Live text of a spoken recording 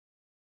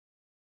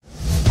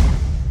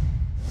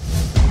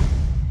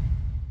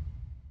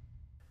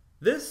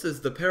This is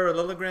the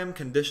Parallelogram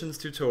Conditions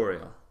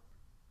tutorial.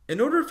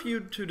 In order for you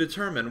to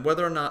determine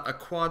whether or not a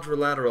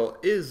quadrilateral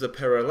is a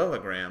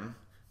parallelogram,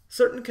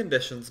 certain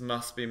conditions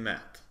must be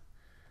met.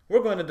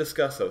 We're going to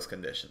discuss those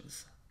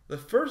conditions. The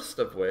first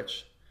of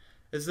which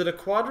is that a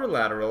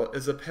quadrilateral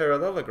is a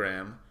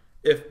parallelogram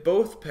if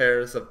both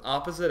pairs of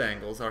opposite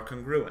angles are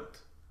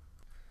congruent.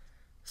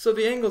 So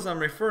the angles I'm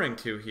referring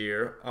to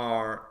here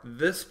are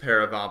this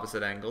pair of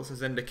opposite angles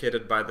as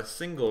indicated by the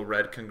single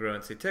red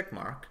congruency tick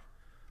mark,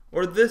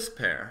 or this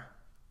pair.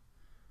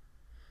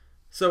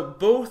 So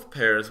both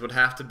pairs would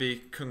have to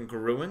be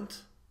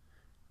congruent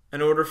in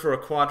order for a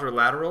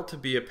quadrilateral to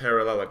be a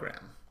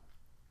parallelogram.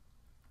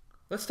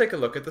 Let's take a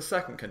look at the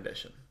second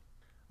condition.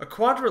 A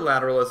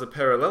quadrilateral is a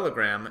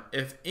parallelogram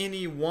if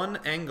any one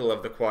angle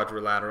of the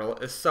quadrilateral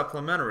is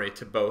supplementary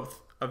to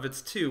both of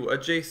its two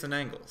adjacent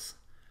angles.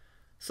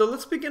 So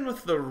let's begin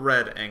with the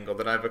red angle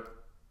that I've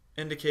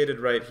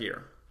indicated right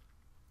here.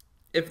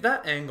 If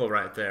that angle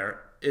right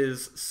there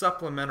is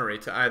supplementary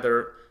to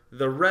either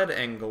the red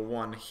angle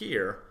 1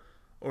 here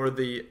or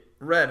the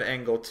red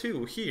angle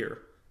 2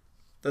 here,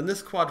 then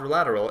this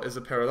quadrilateral is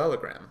a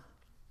parallelogram.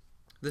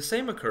 The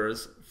same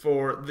occurs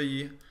for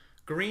the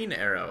green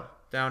arrow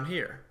down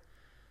here.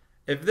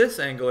 If this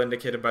angle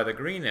indicated by the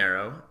green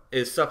arrow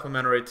is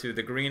supplementary to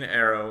the green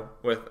arrow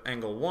with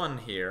angle 1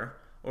 here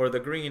or the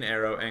green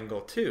arrow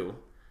angle 2,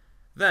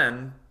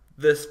 then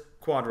this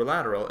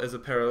quadrilateral is a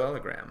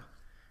parallelogram.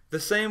 The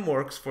same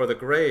works for the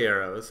gray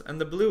arrows and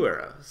the blue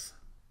arrows.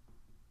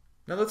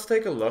 Now let's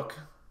take a look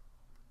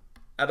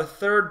at a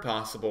third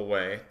possible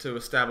way to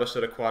establish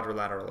that a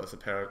quadrilateral is a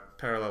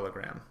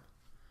parallelogram.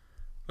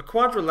 A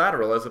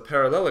quadrilateral is a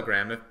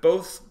parallelogram if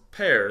both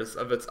pairs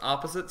of its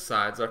opposite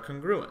sides are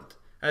congruent,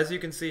 as you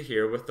can see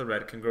here with the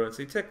red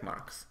congruency tick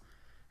marks.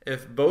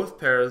 If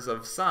both pairs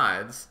of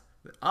sides,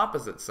 the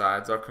opposite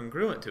sides, are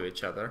congruent to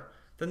each other,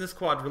 then this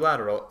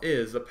quadrilateral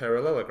is a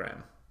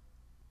parallelogram.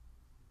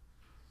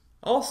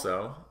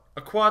 Also,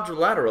 a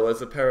quadrilateral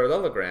is a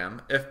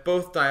parallelogram if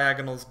both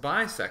diagonals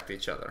bisect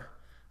each other.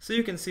 So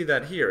you can see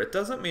that here. It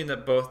doesn't mean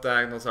that both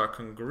diagonals are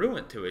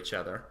congruent to each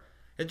other.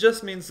 It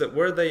just means that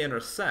where they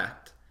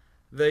intersect,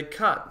 they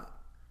cut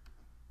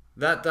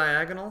that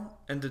diagonal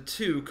into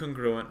two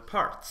congruent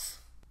parts.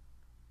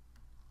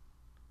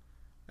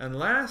 And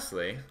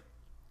lastly,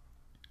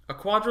 a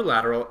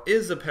quadrilateral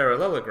is a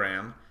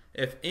parallelogram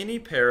if any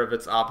pair of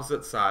its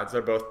opposite sides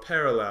are both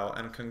parallel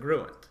and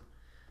congruent.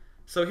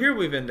 So here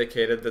we've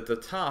indicated that the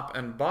top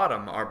and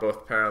bottom are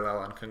both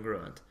parallel and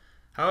congruent.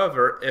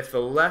 However, if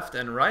the left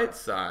and right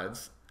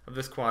sides of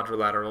this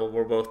quadrilateral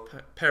were both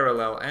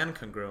parallel and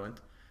congruent,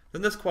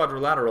 then this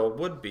quadrilateral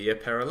would be a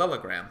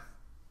parallelogram.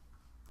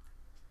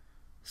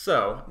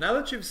 So, now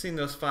that you've seen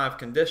those 5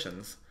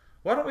 conditions,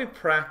 why don't we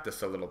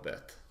practice a little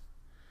bit?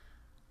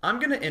 I'm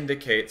going to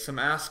indicate some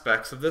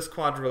aspects of this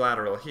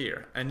quadrilateral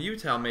here, and you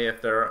tell me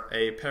if they're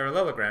a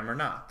parallelogram or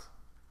not.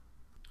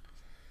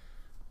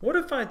 What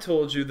if I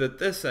told you that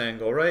this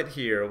angle right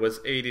here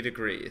was 80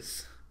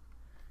 degrees,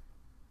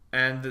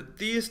 and that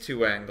these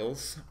two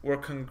angles were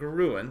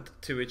congruent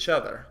to each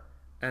other,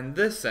 and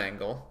this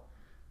angle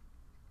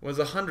was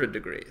 100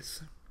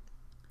 degrees?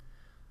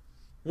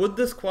 Would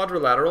this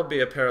quadrilateral be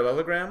a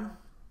parallelogram?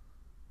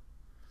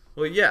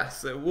 Well,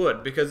 yes, it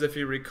would, because if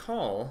you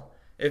recall,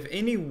 if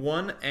any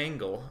one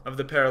angle of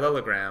the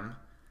parallelogram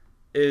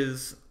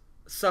is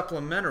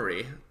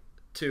supplementary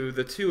to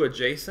the two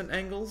adjacent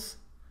angles,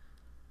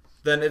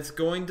 then it's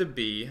going to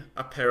be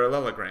a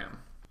parallelogram.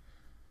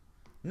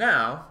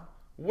 Now,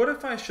 what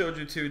if I showed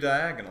you two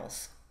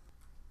diagonals?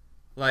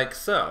 Like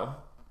so,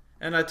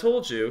 and I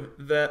told you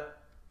that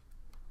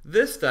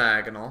this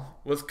diagonal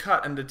was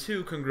cut into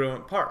two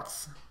congruent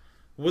parts.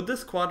 Would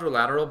this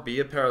quadrilateral be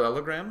a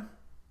parallelogram?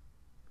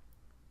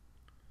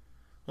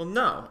 Well,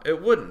 no,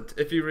 it wouldn't.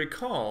 If you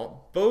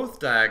recall, both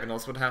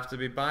diagonals would have to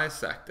be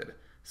bisected,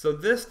 so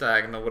this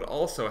diagonal would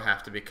also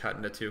have to be cut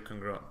into two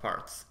congruent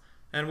parts.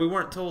 And we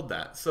weren't told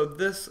that, so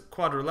this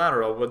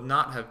quadrilateral would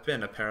not have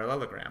been a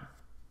parallelogram.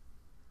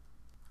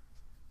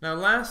 Now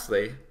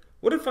lastly,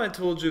 what if I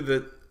told you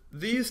that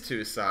these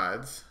two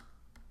sides,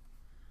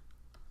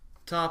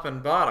 top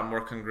and bottom, were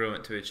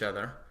congruent to each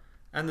other,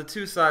 and the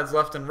two sides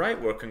left and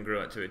right were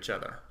congruent to each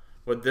other?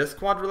 Would this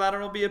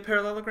quadrilateral be a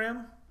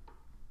parallelogram?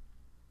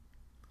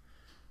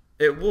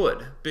 It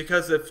would,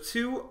 because if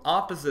two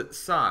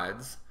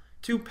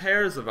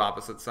pairs of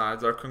opposite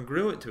sides are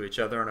congruent to each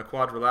other in a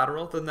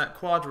quadrilateral, then that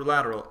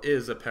quadrilateral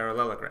is a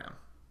parallelogram.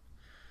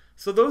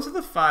 So those are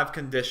the 5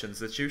 conditions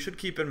that you should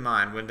keep in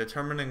mind when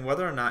determining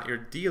whether or not you're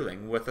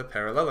dealing with a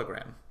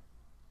parallelogram.